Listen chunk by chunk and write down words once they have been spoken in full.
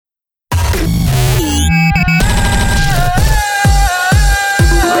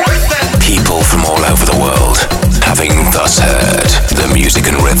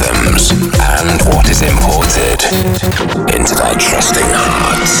rhythms and what is imported into their trusting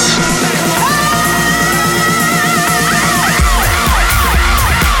hearts.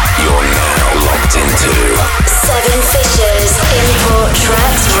 You're now locked into Seven Fishers Import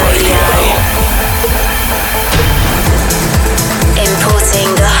Tracks Radio.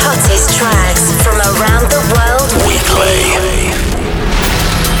 Importing the hottest tracks from around the world weekly.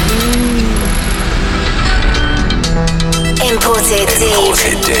 Import it deep. Import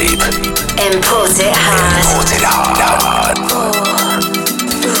it deep. Import it hard. Import it hard.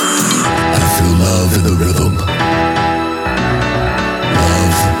 I feel love in the rhythm.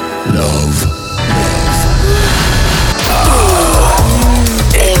 Love. Oh,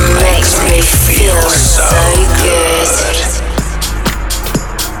 it makes me feel so good.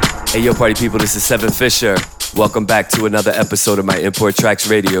 Hey, yo, party people, this is Seven Fisher. Welcome back to another episode of my Import Tracks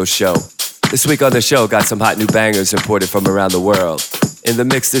radio show. This week on the show, got some hot new bangers imported from around the world. In the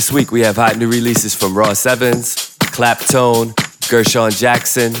mix this week, we have hot new releases from Ross Evans, Claptone, Gershon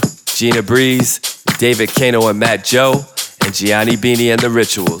Jackson, Gina Breeze, David Kano and Matt Joe, and Gianni Bini and The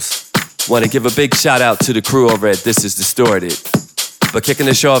Rituals. Want to give a big shout out to the crew over at This Is Distorted. But kicking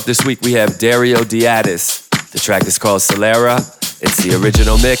the show off this week, we have Dario Diatis. The track is called Solera. It's the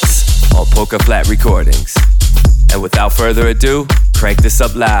original mix on Poker Flat Recordings. And without further ado, crank this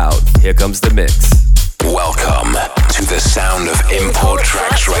up loud. Here comes the mix. Welcome to the sound of Import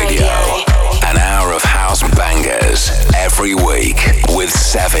Tracks Radio. An hour of house bangers every week with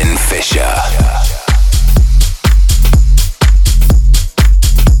Seven Fisher.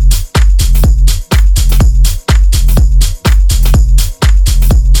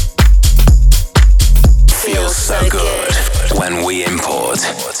 Feels so good when we import.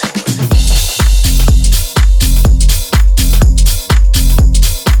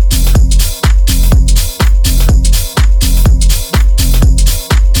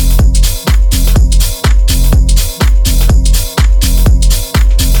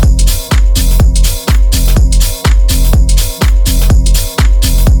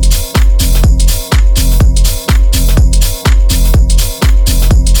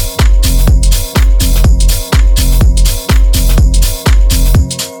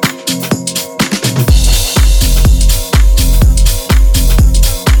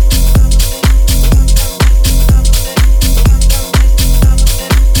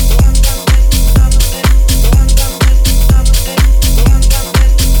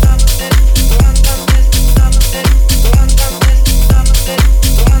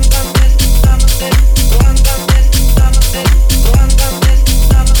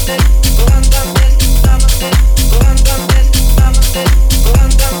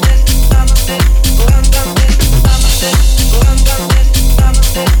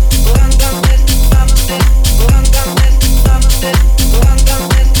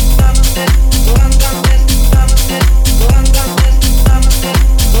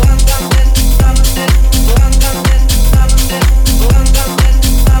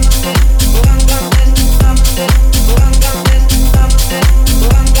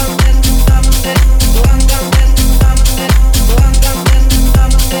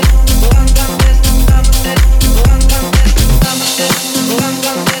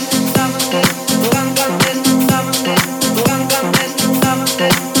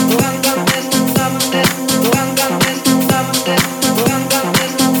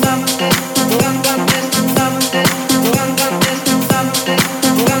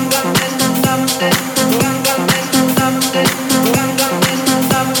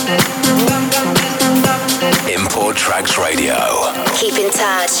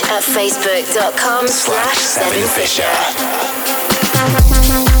 Facebook.com/7Fisher.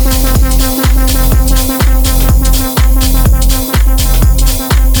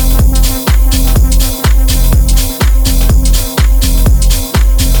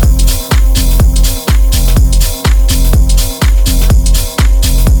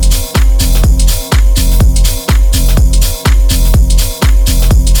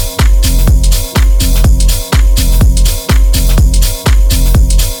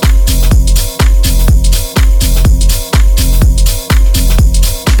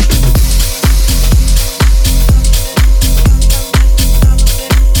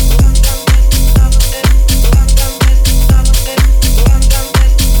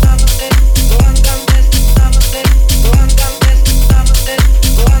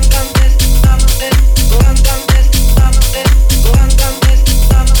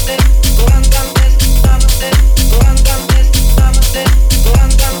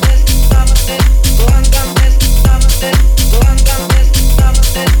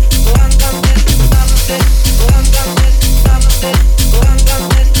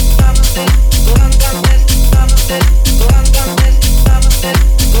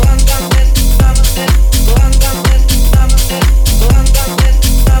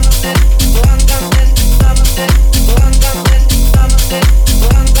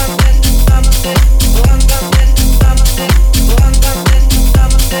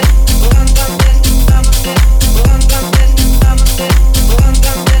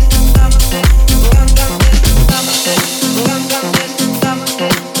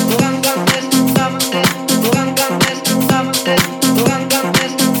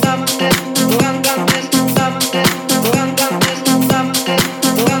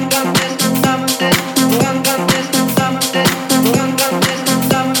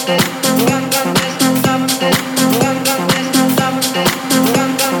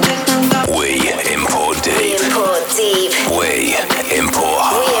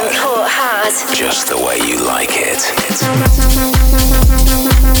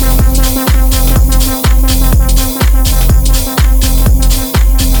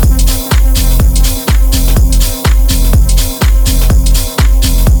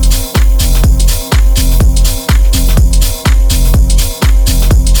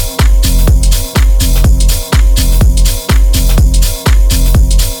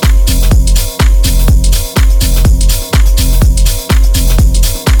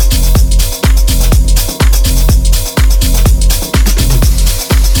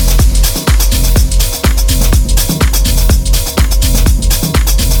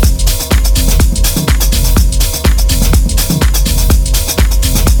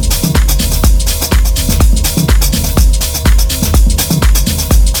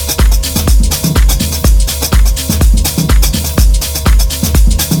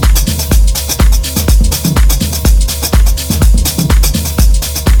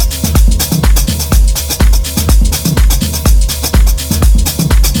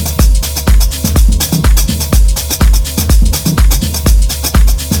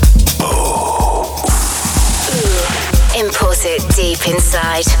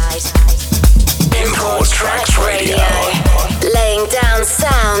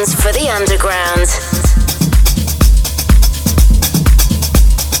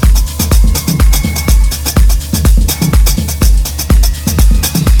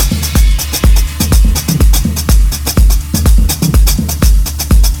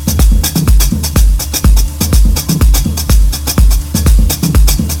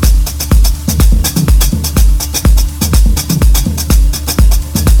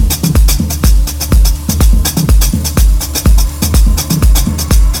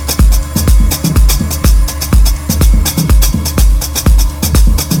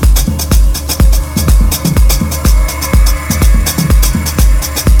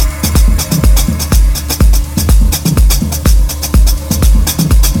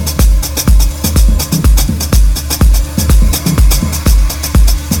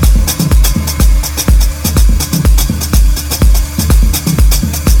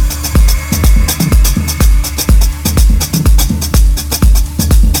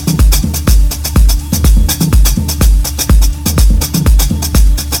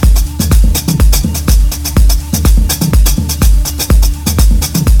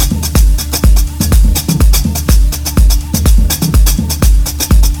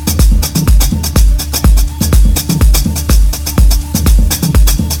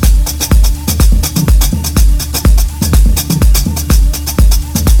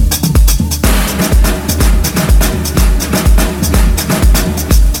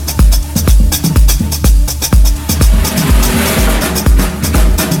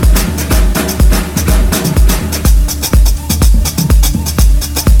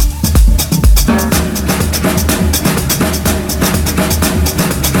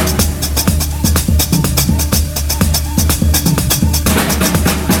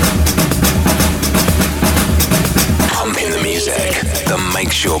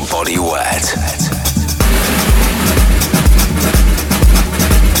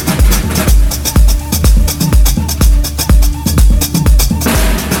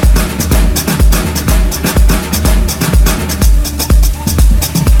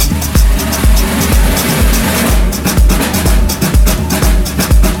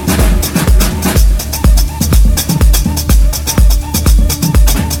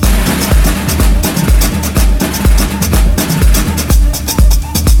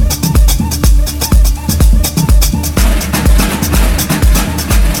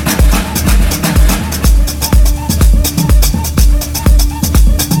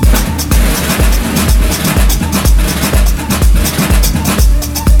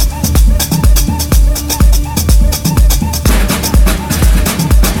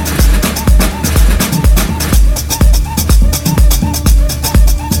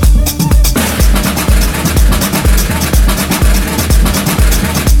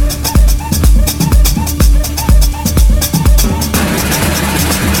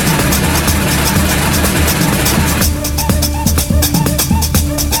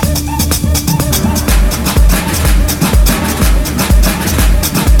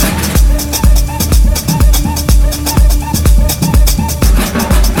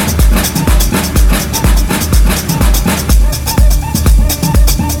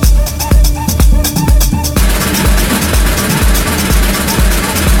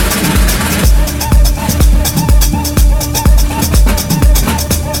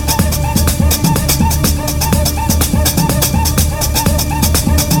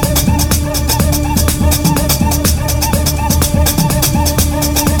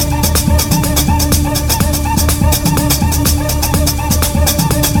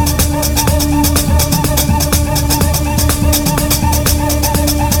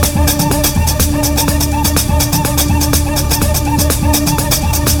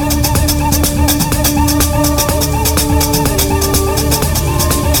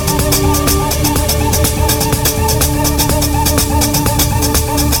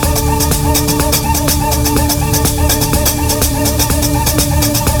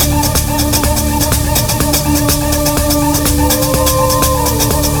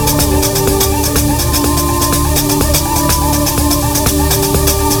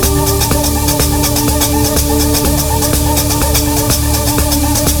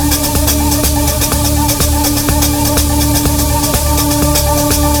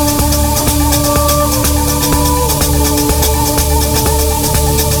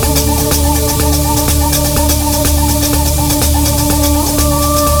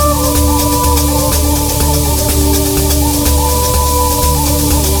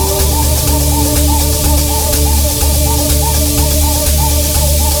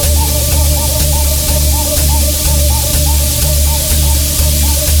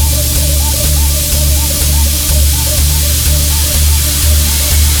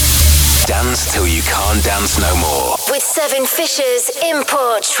 Can't Dance No More. With Seven Fishers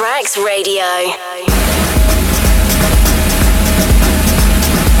Import Tracks Radio.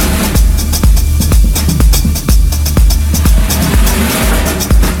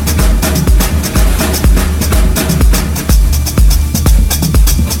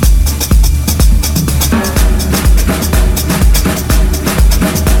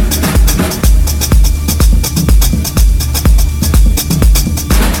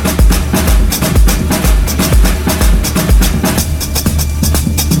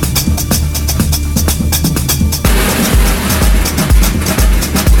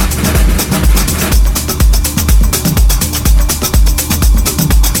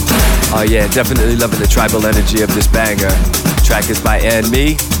 Oh yeah, definitely loving the tribal energy of this banger. The track is by Ann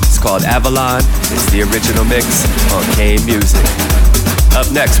Me. It's called Avalon. It's the original mix on Kane Music.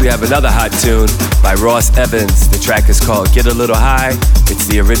 Up next, we have another hot tune by Ross Evans. The track is called Get a Little High. It's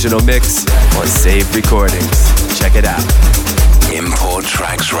the original mix on Save Recordings. Check it out. Import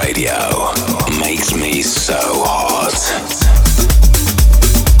Tracks Radio makes me so hot.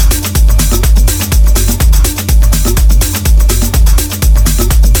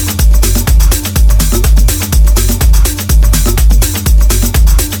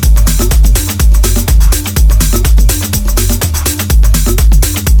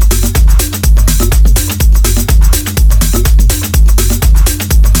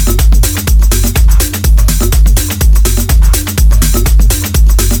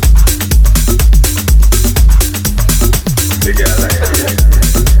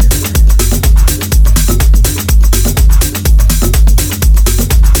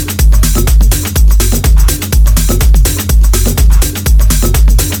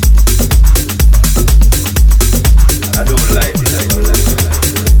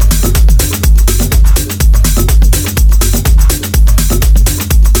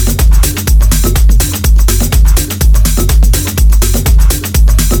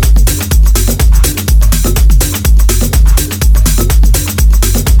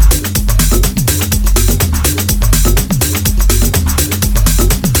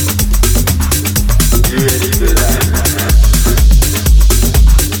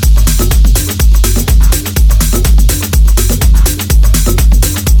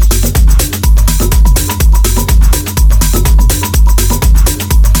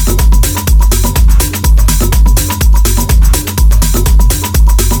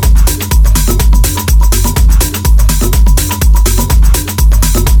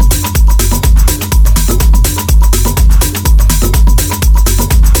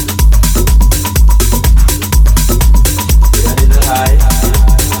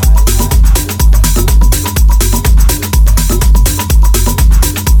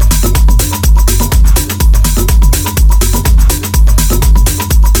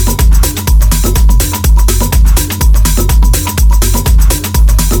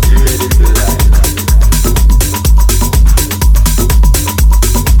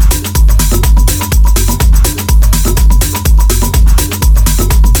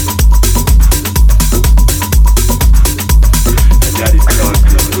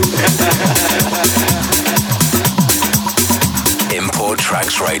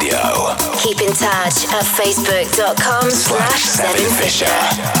 Keep in touch at facebook.com/7fisher.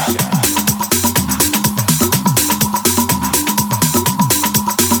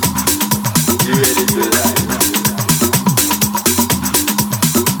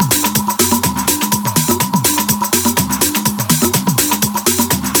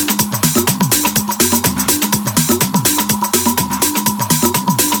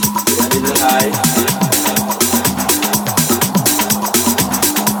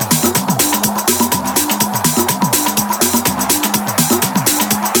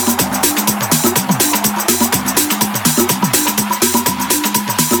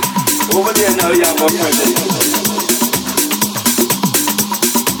 Over there now, yeah, go further.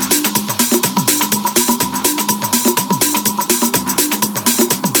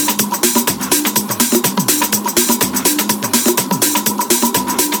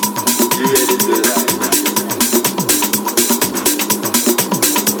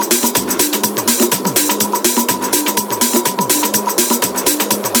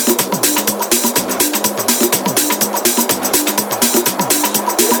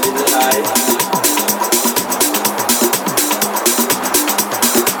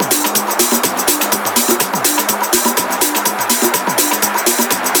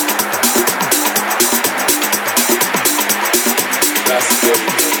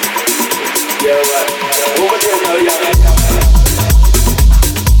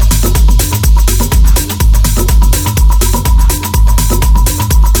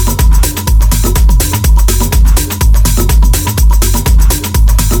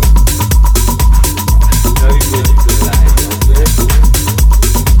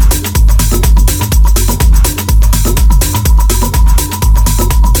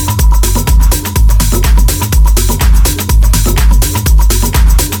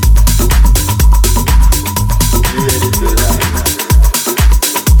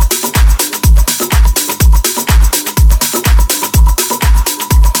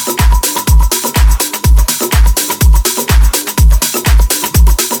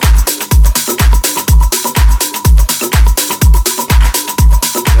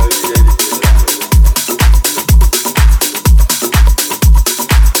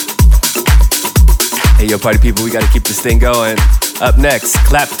 yo, party people, we gotta keep this thing going. Up next,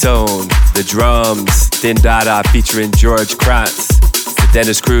 Claptone, the drums, Din Dada featuring George Kranz. The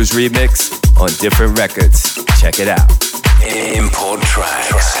Dennis Cruz remix on Different Records. Check it out. Import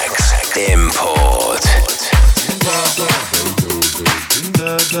tracks. Import.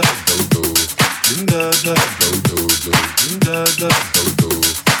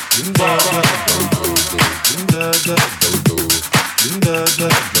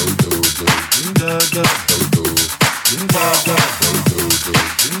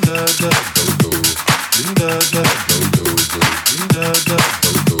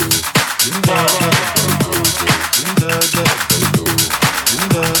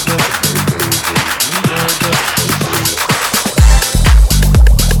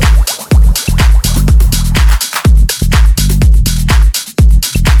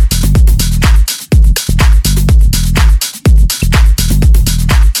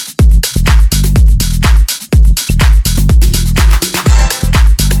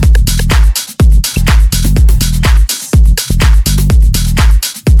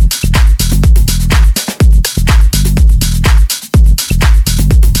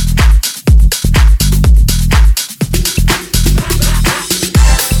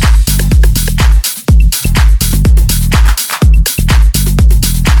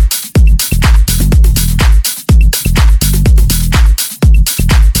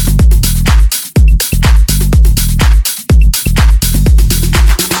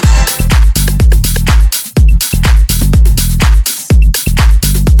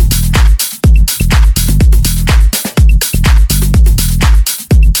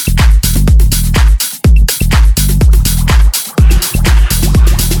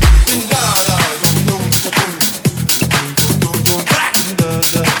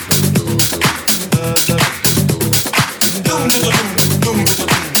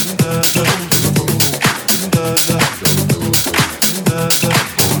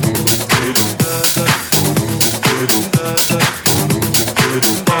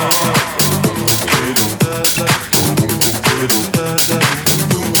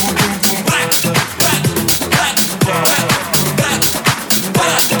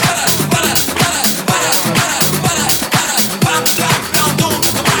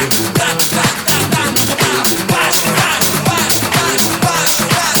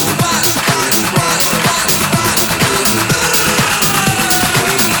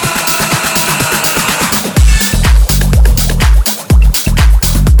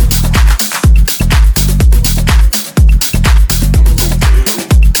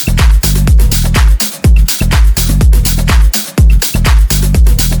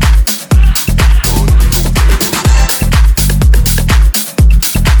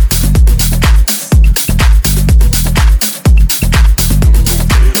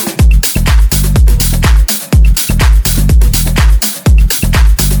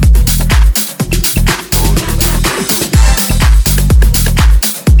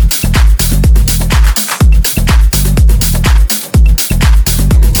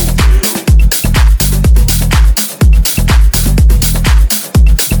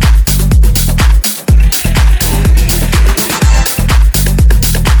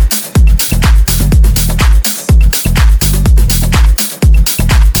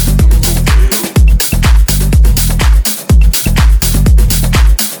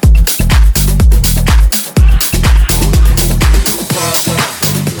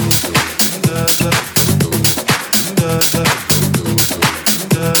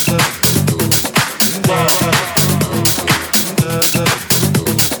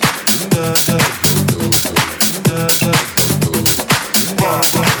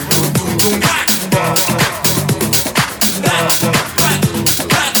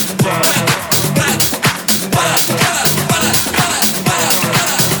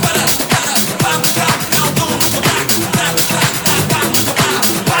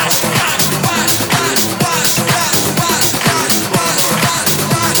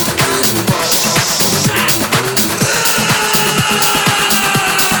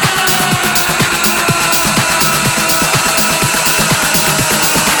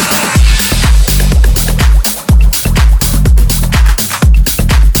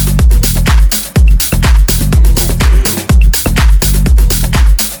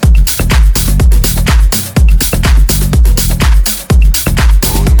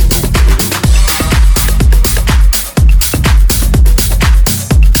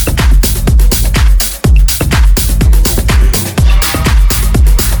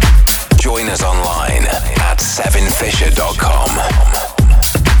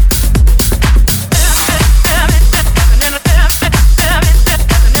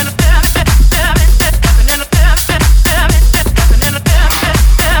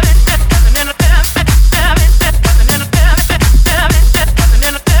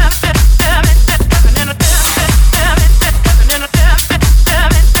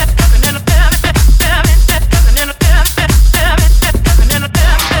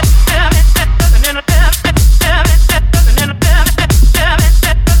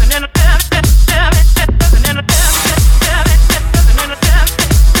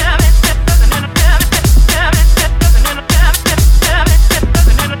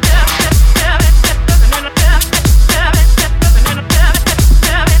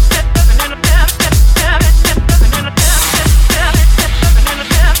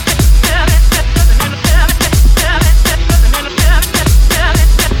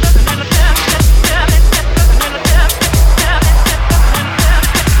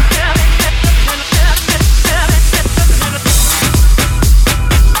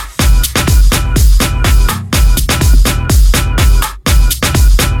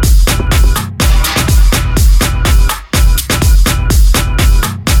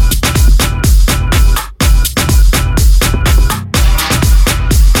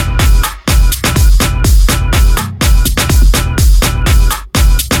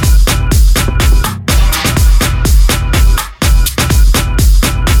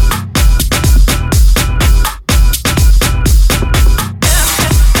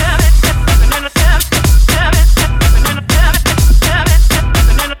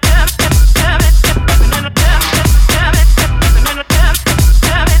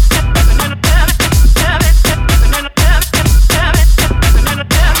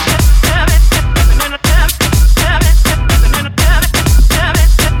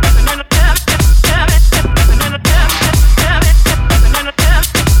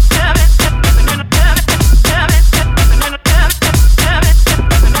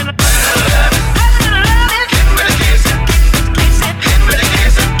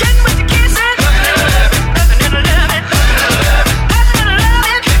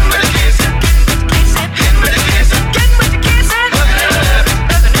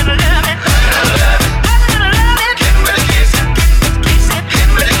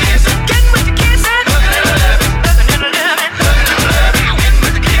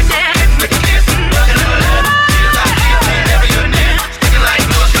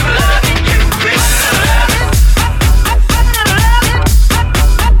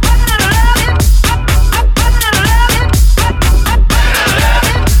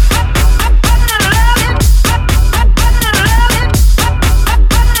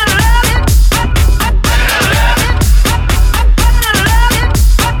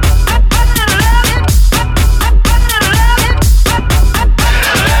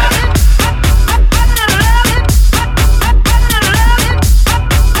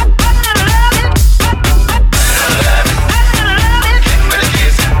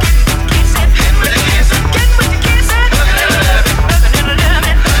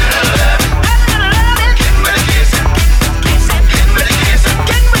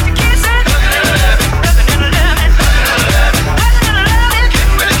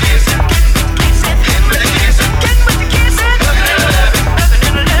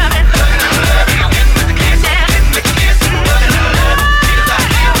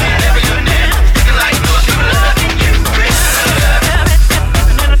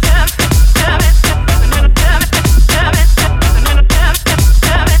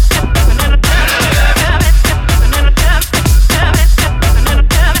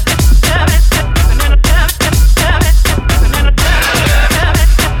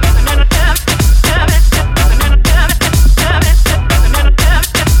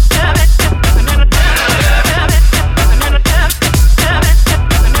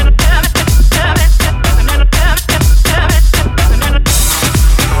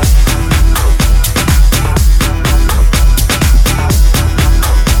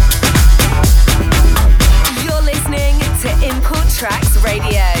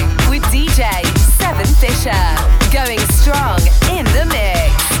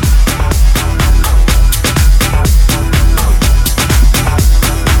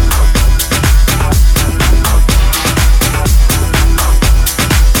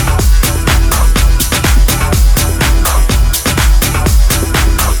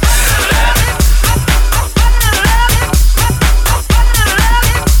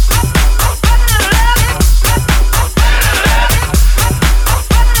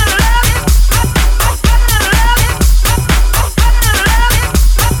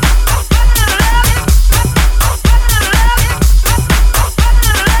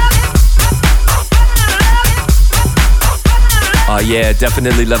 yeah,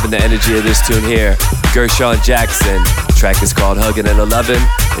 definitely loving the energy of this tune here. Gershon Jackson. The track is called Huggin' and 11.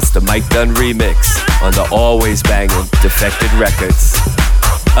 It's the Mike Dunn remix on the always banging Defected Records.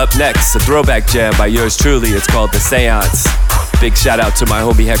 Up next, a throwback jam by yours truly. It's called The Seance. Big shout out to my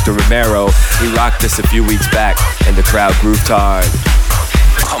homie Hector Romero. He rocked this a few weeks back and the crowd grooved hard.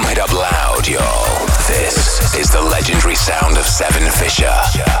 Pump it up loud, y'all. This is the legendary sound of Seven Fisher.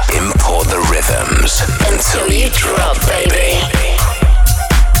 Import the rhythms until you drop, baby.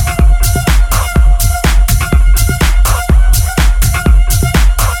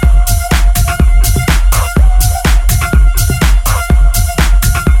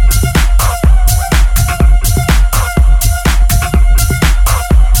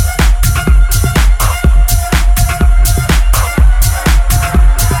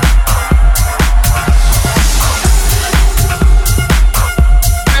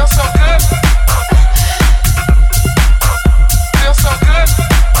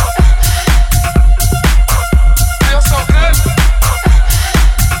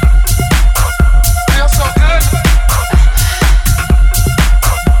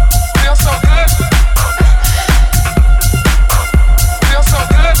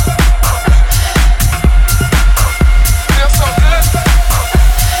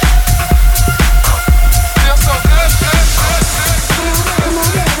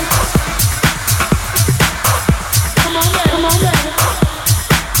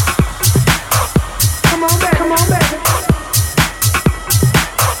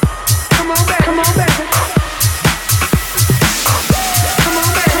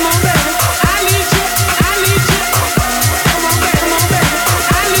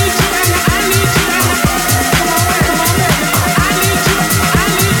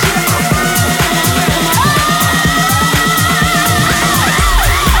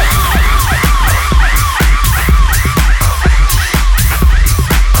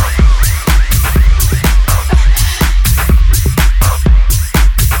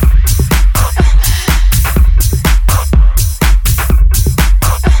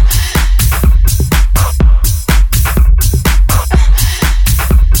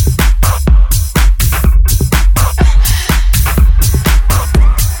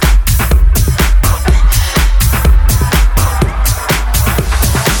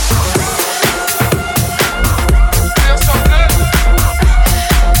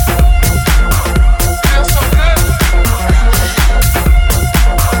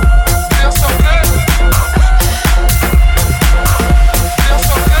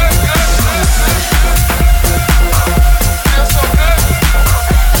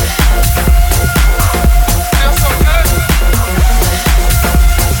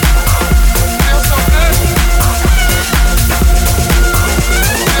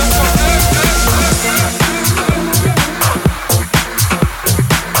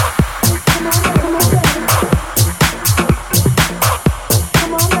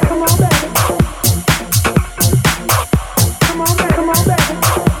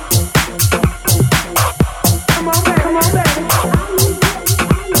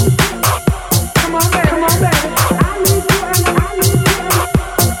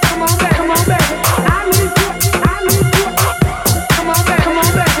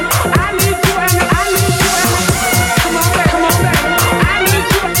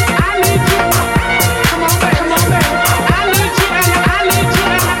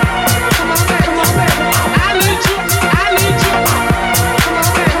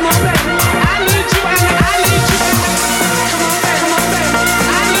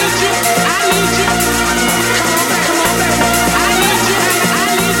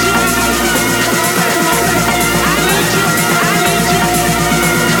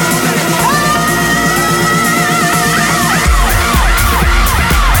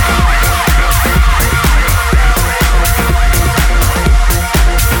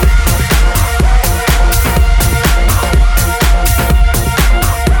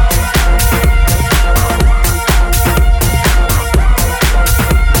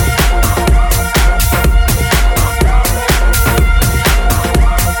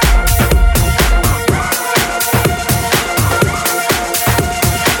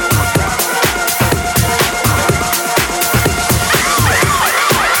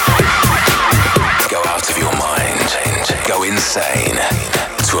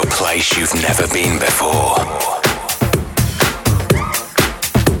 place you've never been before.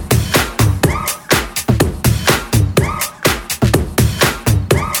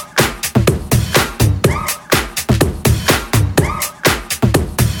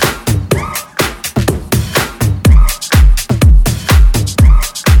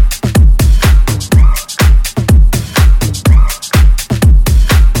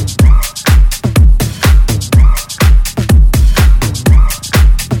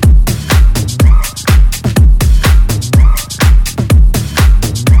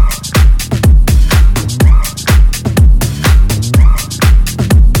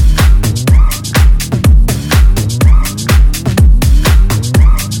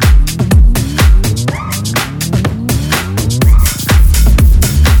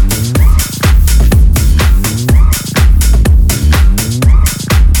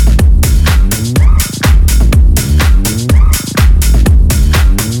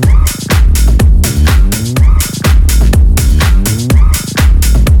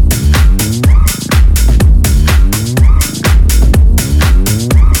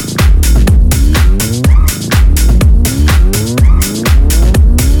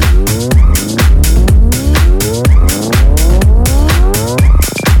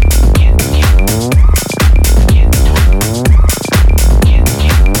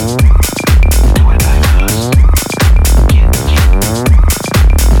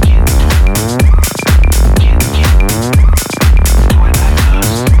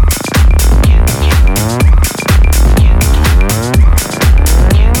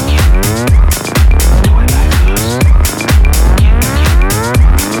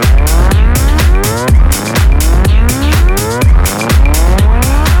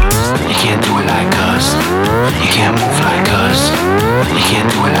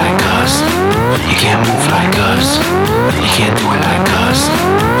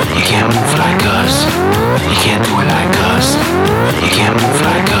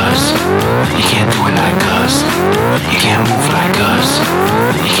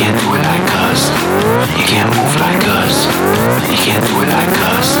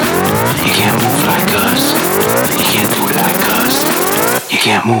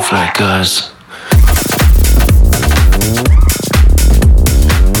 can't move like us.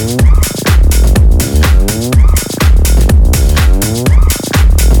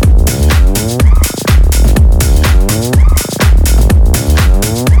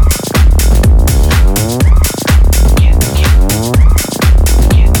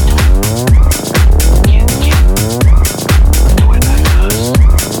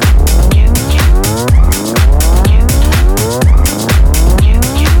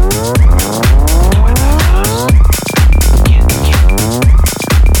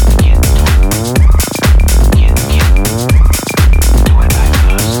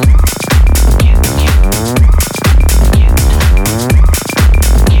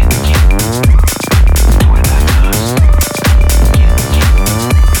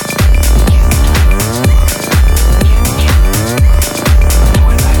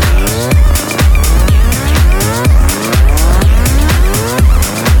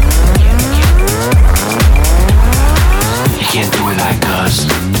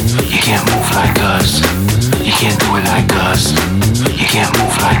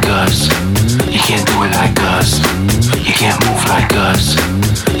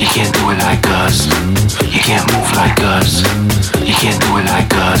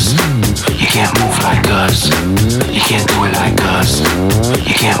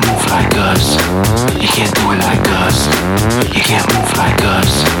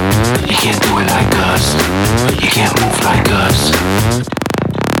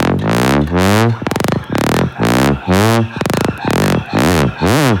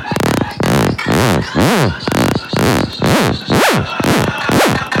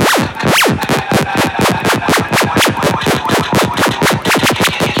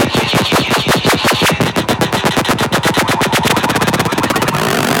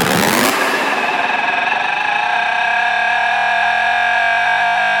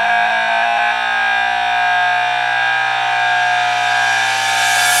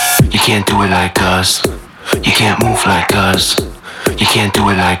 You can't do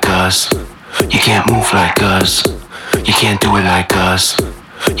it like us. You can't move like us. You can't do it like us.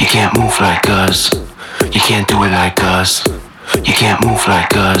 You can't move like us. You can't do it like us. You can't move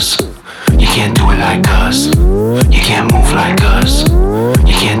like us. You can't do it like us. You can't move like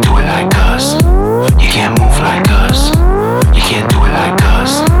us. You can't do it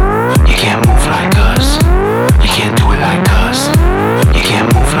like us. You can't move like us. You can't do it like us. You can't move like us. You can't do it like us. You can't move like us. You can't do it like us. You can't move like us.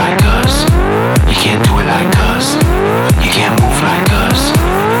 You can't do it like us. You can't move like us.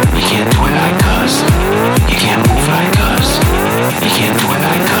 You can't do it like us. You can't move like us. You can't do it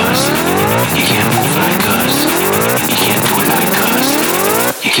like us. You can't move like us. You can't do it like us.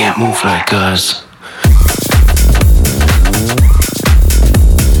 You can't move like us.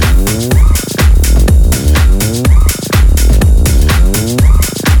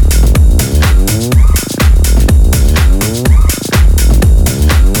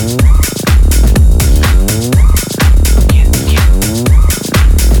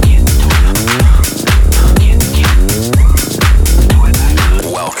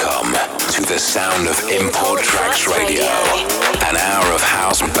 Sound of Import Tracks Radio. An hour of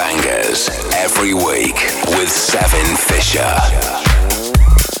house bangers every week with Seven Fisher.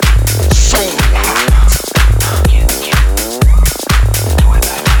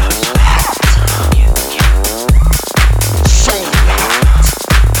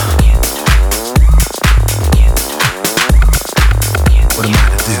 What am I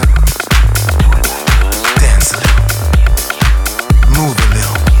to do? Dance a little. Move a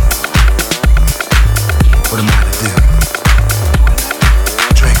little. What am I to do?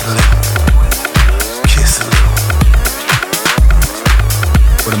 Drink a little. Kiss a little.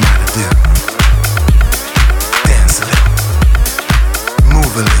 What am I to do? Dance a little.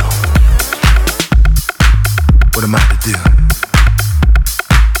 Move a little. What am I to do?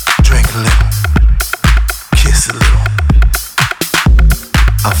 Drink a little. Kiss a little.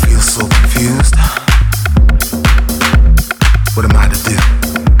 I feel so confused. What am I to do?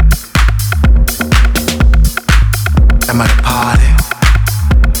 Am I at a party?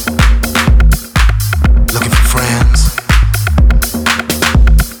 Looking for friends?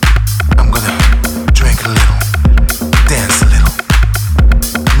 I'm gonna drink a little, dance a little,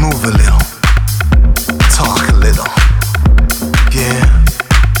 move a little, talk a little. Yeah,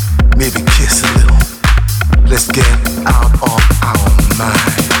 maybe kiss a little. Let's get out of our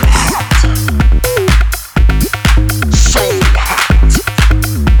mind. So hot.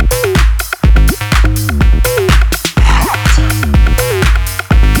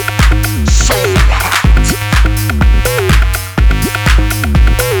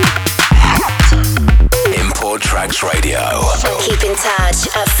 Radio. Keep in touch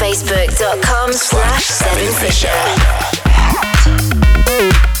at facebook.com/7fisher.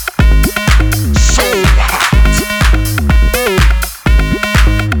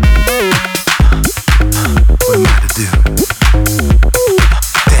 What am I to do?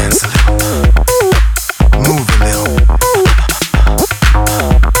 Dance a little, move a little.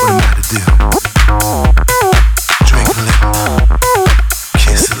 What am I to do? Drink a little,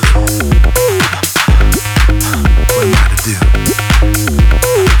 kiss a little. What am I to do?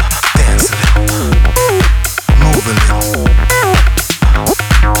 Dance a little, move a little. What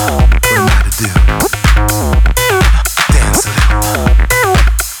am I to do? Dance a little,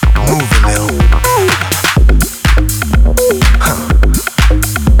 move a little.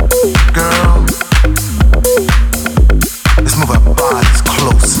 Girl, let's move our bodies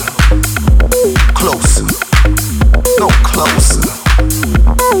closer, closer, no closer.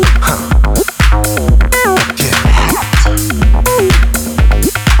 Yeah. So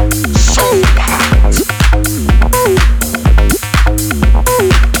hot. So hot.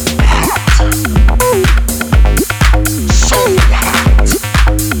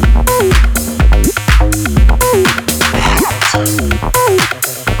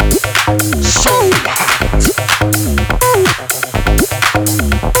 So hot.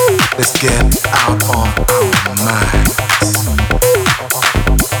 Let's get out of our minds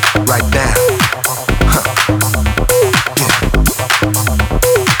right now. Yeah.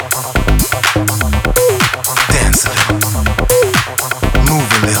 Dance a little,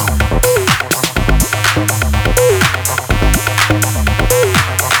 move a little.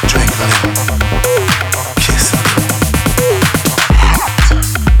 Drink a little, kiss a little.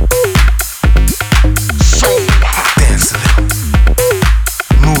 Dance a little,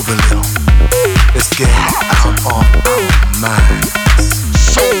 move a little. Let's get out of our minds.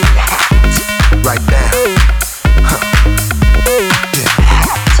 So hot. Right now. Yeah.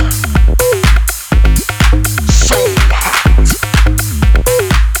 So hot.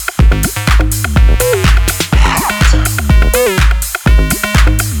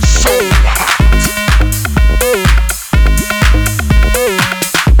 So hot.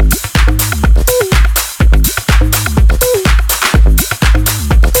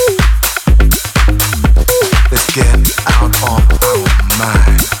 Let's get out of our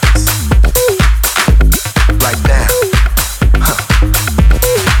minds right now.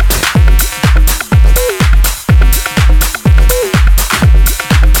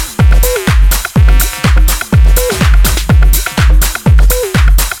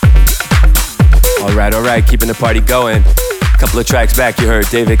 All right, keeping the party going. A couple of tracks back, you heard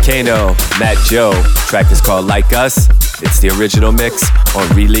David Kano, Matt Joe. Track is called Like Us. It's the original mix on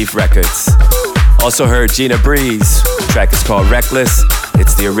Relief Records. Also heard Gina Breeze. Track is called Reckless.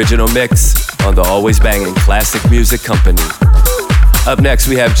 It's the original mix on the always banging Classic Music Company. Up next,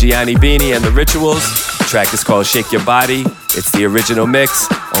 we have Gianni Bini and The Rituals. Track is called Shake Your Body. It's the original mix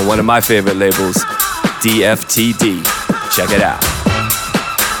on one of my favorite labels, DFTD. Check it out.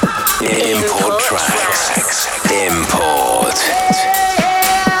 Import tracks. Import.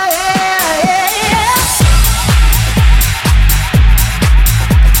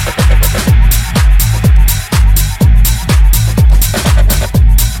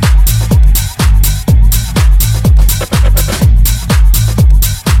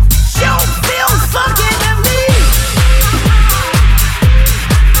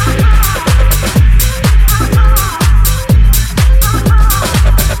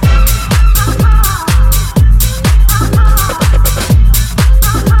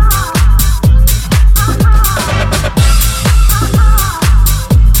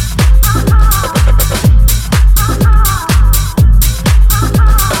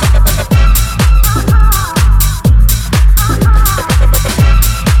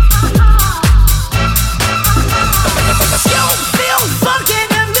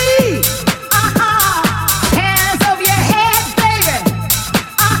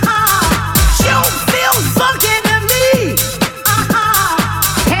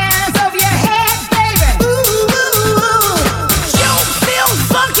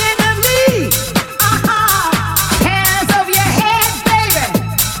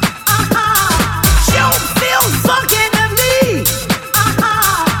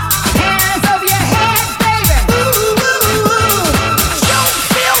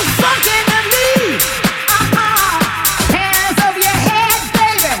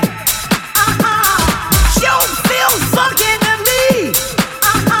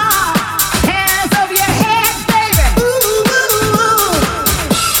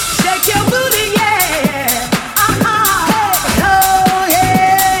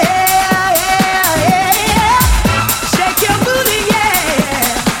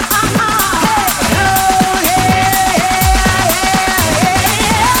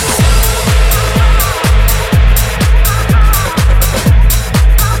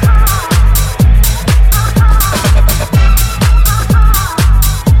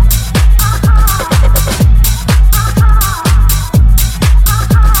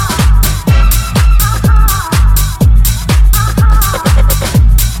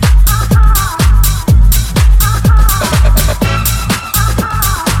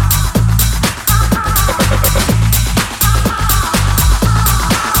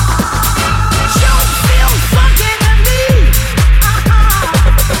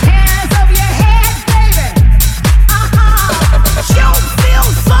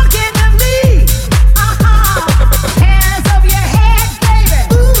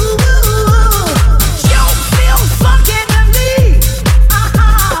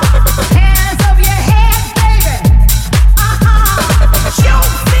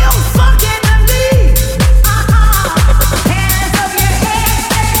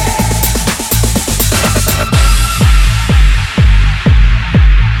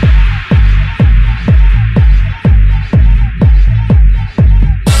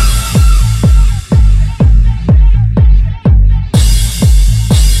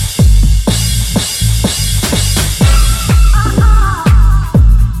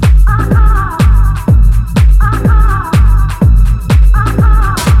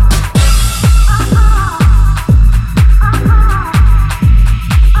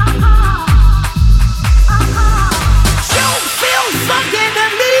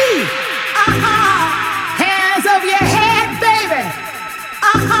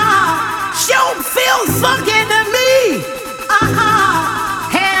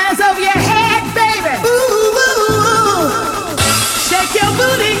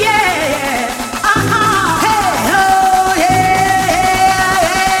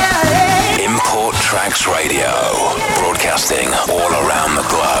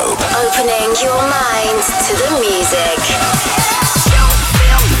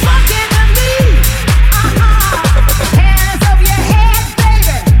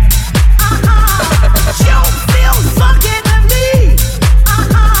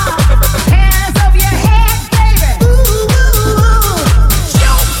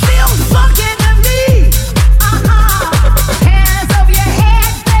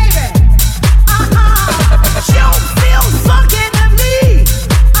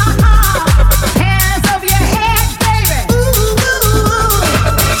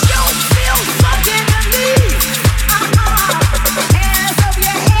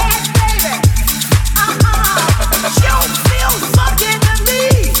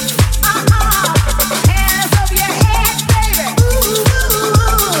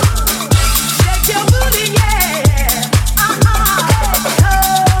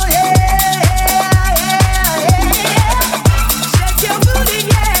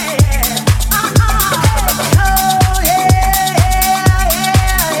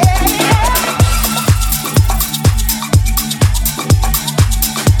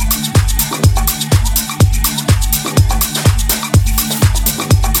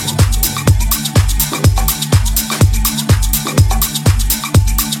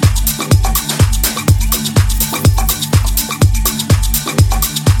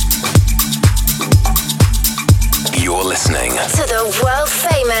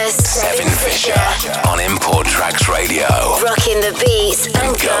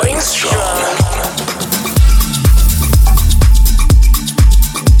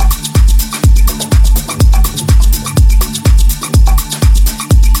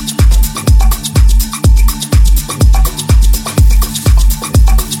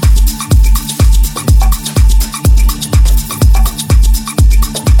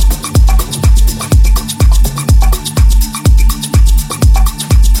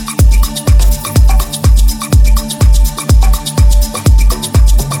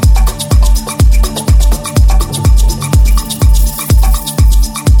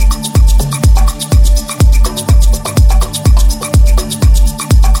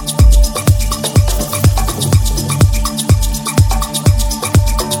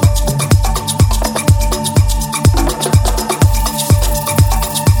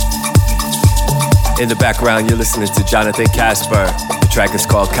 In the background, you're listening to Jonathan Casper. The track is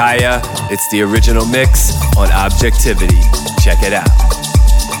called Kaya. It's the original mix on Objectivity. Check it out.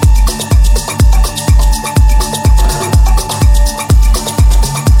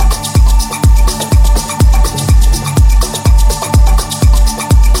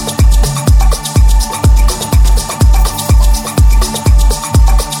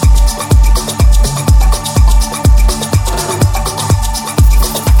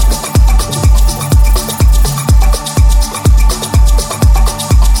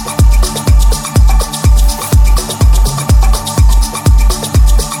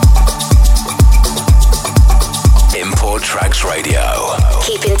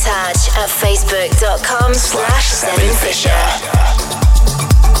 At facebook.com/7fisher.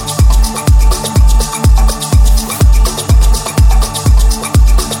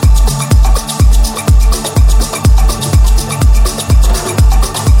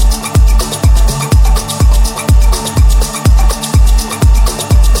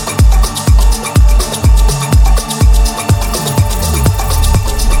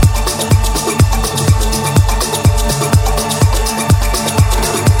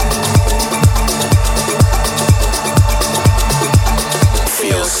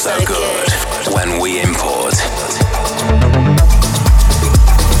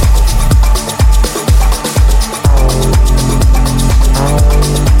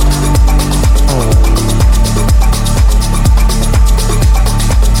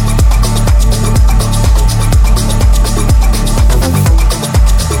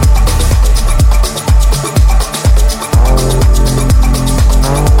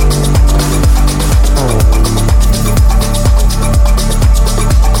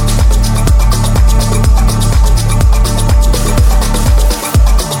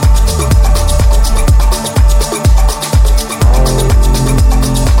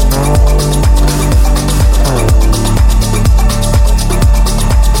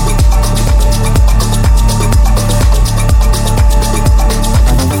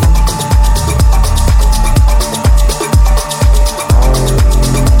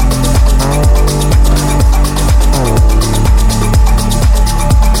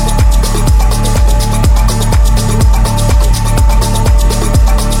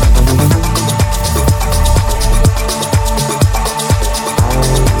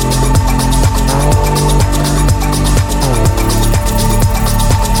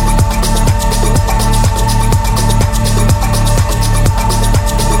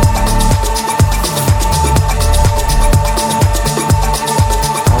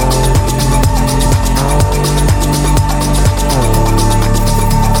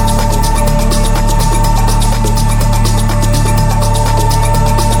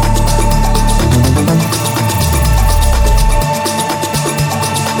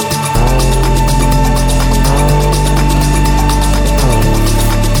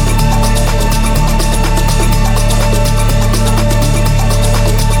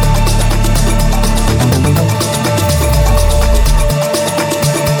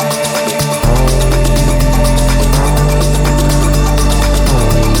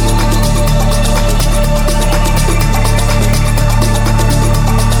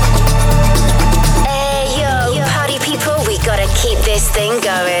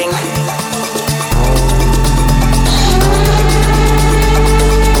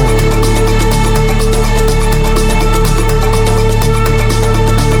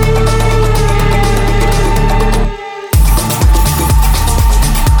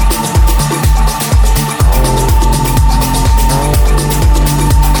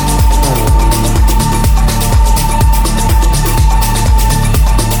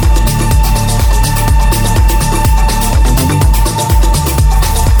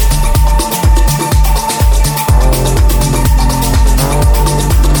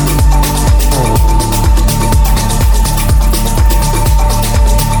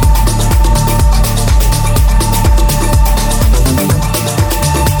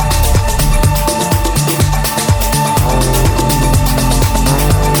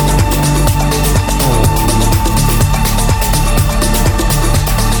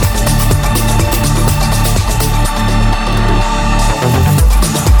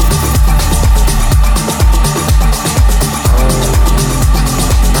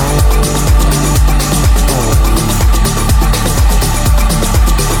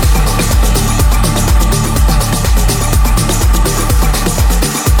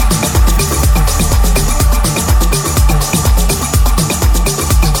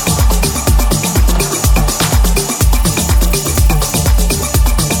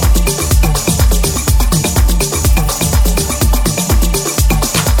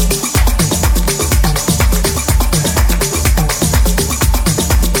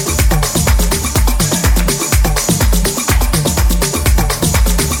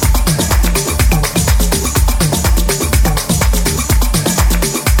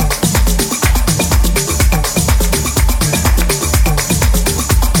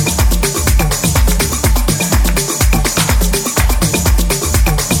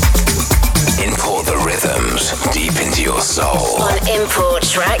 soul. On Import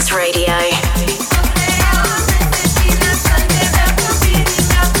Tracks Radio.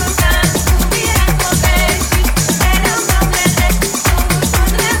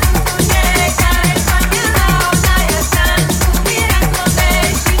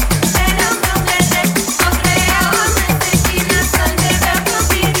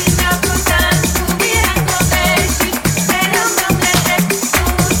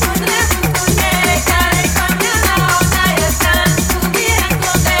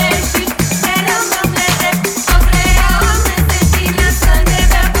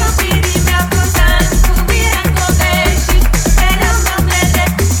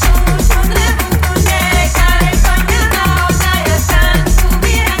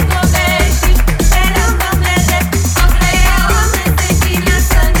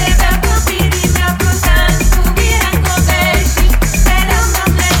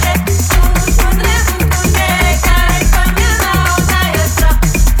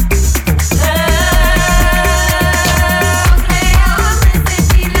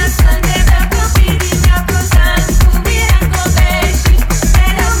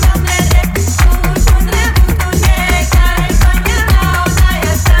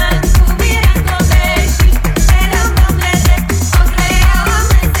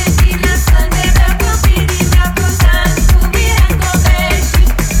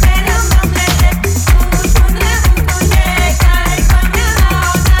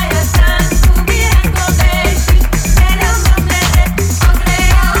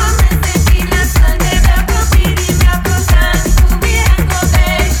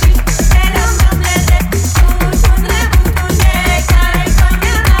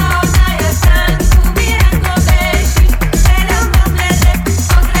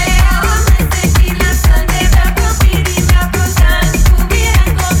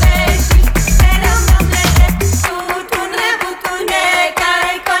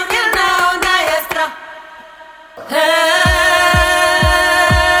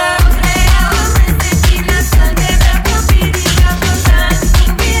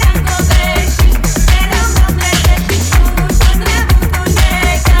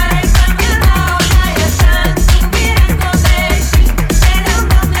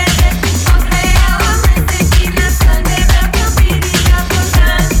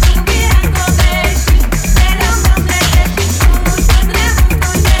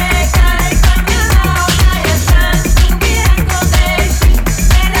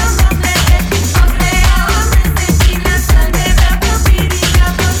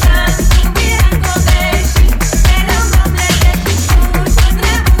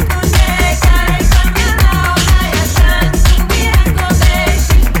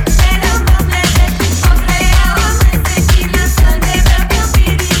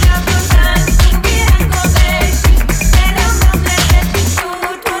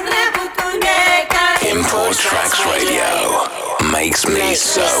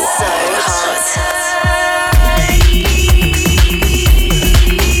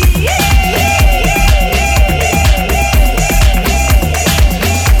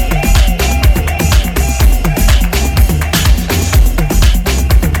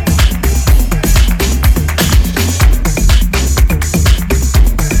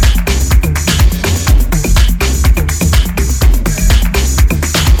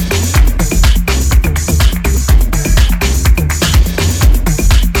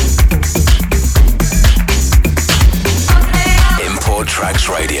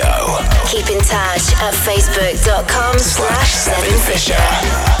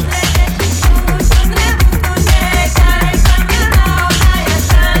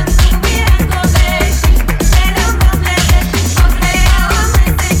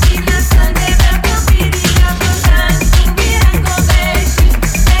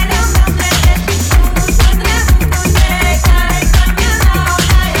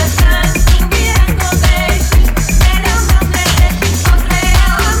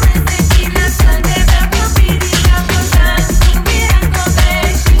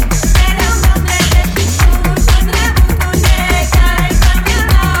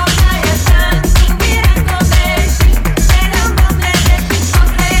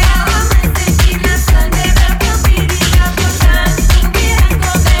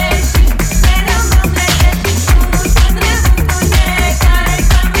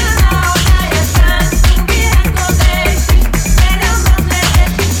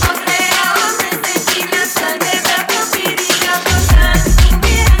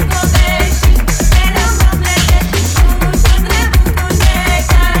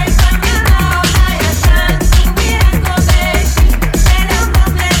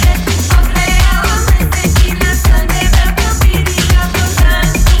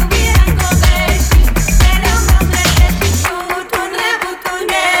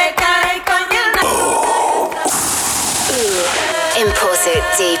 put it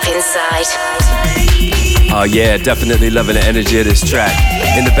deep inside. Oh yeah, definitely loving the energy of this track.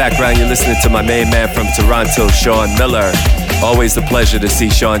 In the background, you're listening to my main man from Toronto, Sean Miller. Always a pleasure to see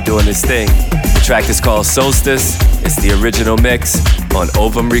Sean doing his thing. The track is called Solstice. It's the original mix on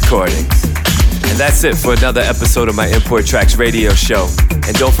Ovum Recordings. And that's it for another episode of my Import Tracks radio show.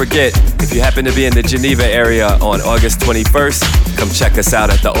 And don't forget, if you happen to be in the Geneva area on August 21st, come check us out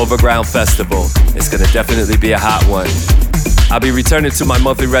at the Overground Festival. It's gonna definitely be a hot one. I'll be returning to my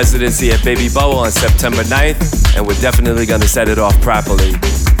monthly residency at Baby Bow on September 9th, and we're definitely gonna set it off properly.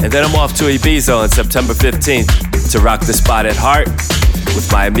 And then I'm off to Ibiza on September 15th to rock the spot at Heart with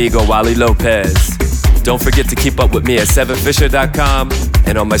my amigo Wally Lopez. Don't forget to keep up with me at 7fisher.com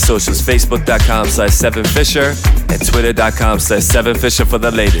and on my socials, facebook.com/7fisher and twitter.com/7fisher for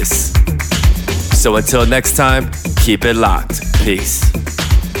the latest. So until next time, keep it locked. Peace.